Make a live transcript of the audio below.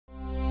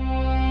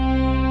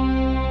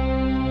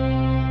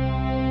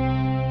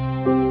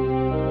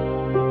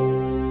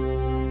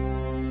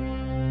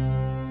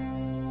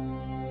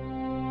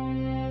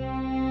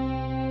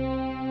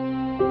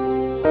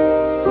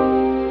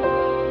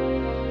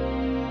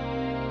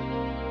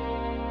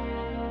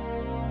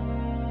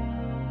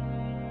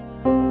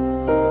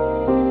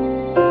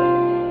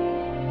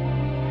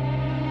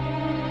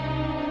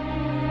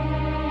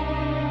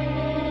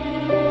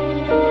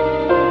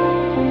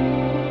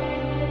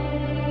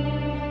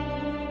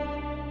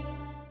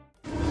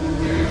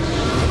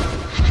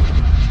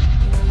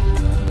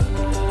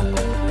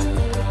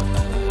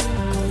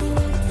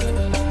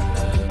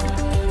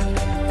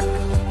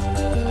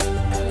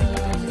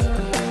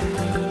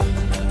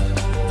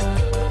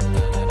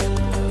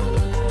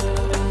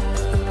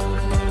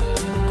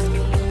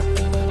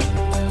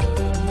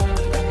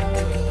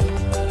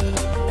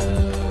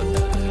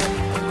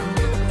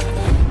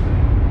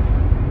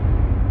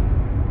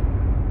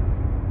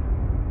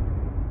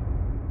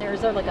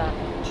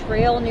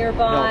trail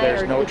nearby? No,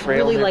 there's or no it's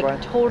trail really nearby.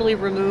 Like totally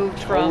removed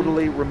from...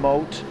 Totally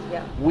remote.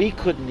 Yeah. We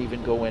couldn't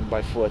even go in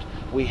by foot.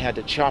 We had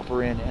to chop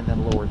her in and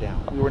then lower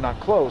down. We were not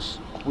close.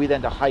 We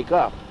then had to hike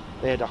up.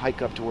 They had to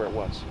hike up to where it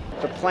was.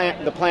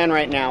 The plan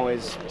right now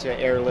is to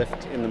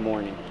airlift in the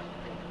morning.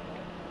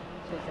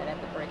 So is that at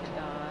the break of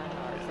dawn,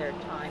 or is there a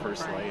time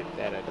First frame? light,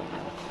 that I don't know.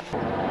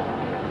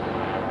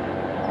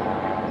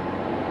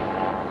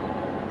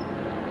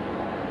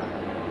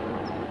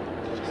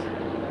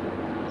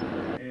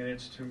 And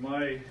it's to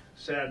my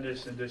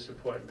sadness and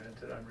disappointment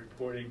that I'm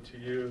reporting to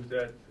you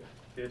that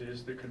it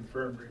is the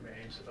confirmed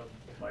remains of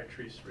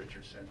Mitrice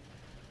Richardson.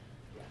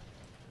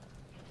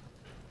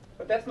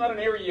 But that's not an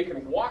area you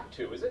can walk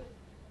to, is it?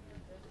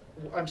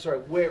 I'm sorry,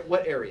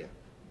 what area?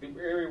 The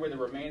area where the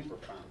remains were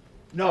found.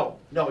 No,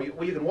 you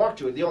can walk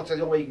to it. The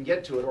only way you can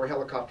get to it or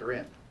helicopter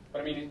in.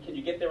 But I mean, can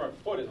you get there on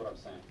foot is what I'm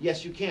saying.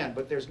 Yes, you can,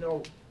 but there's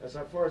no, as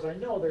far as I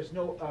know, there's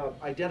no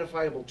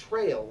identifiable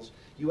trails.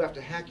 You have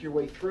to hack your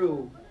way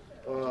through.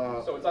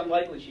 So it's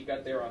unlikely she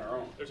got there on her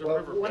own.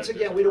 Well, once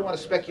again, we don't want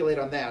to speculate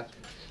on that.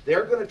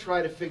 They're going to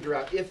try to figure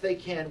out if they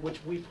can,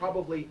 which we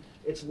probably,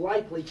 it's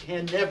likely,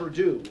 can never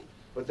do,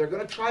 but they're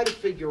going to try to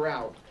figure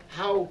out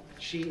how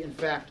she, in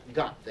fact,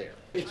 got there.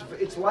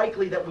 It's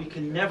likely that we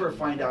can never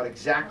find out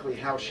exactly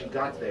how she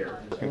got there.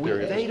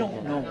 They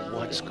don't know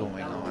what's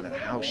going on and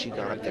how she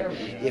got there.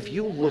 If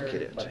you look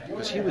at it,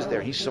 because he was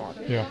there, he saw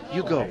it, Yeah.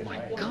 you go, my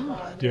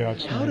God, Yeah,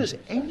 how does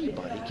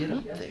anybody get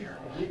up there?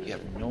 You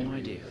have no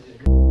idea.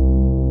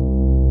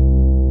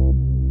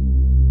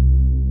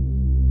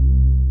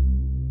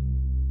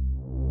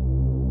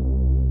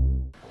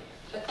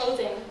 The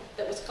clothing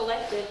that was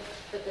collected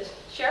that the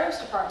Sheriff's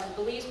Department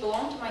believes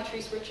belonged to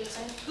Mitrice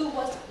Richardson, who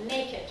was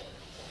naked.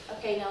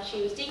 Okay, now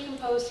she was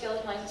decomposed,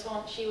 skeleton and so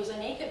on. She was a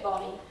naked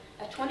body.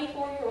 A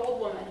 24-year-old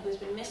woman who's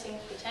been missing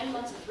for 10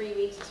 months and 3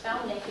 weeks is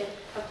found naked.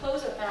 Her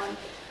clothes are found.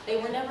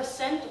 They were never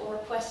sent or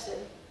requested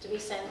to be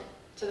sent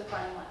to the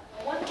crime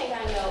lab. One thing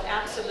I know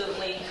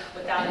absolutely,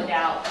 without a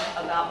doubt,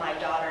 about my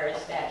daughter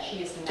is that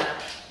she is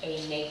not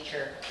a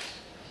nature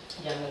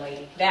young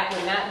lady. That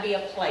would not be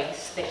a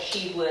place that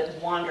she would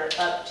wander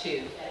up to.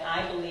 And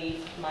I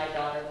believe my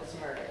daughter was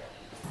murdered.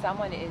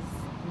 Someone is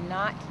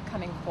not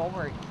coming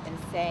forward and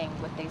saying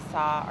what they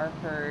saw or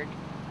heard,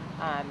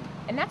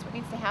 and that's what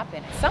needs to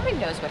happen. Someone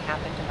knows what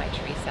happened to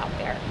Mitrice out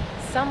there.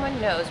 Someone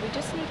knows. We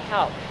just need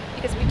help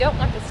because we don't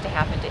want this to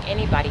happen to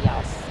anybody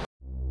else.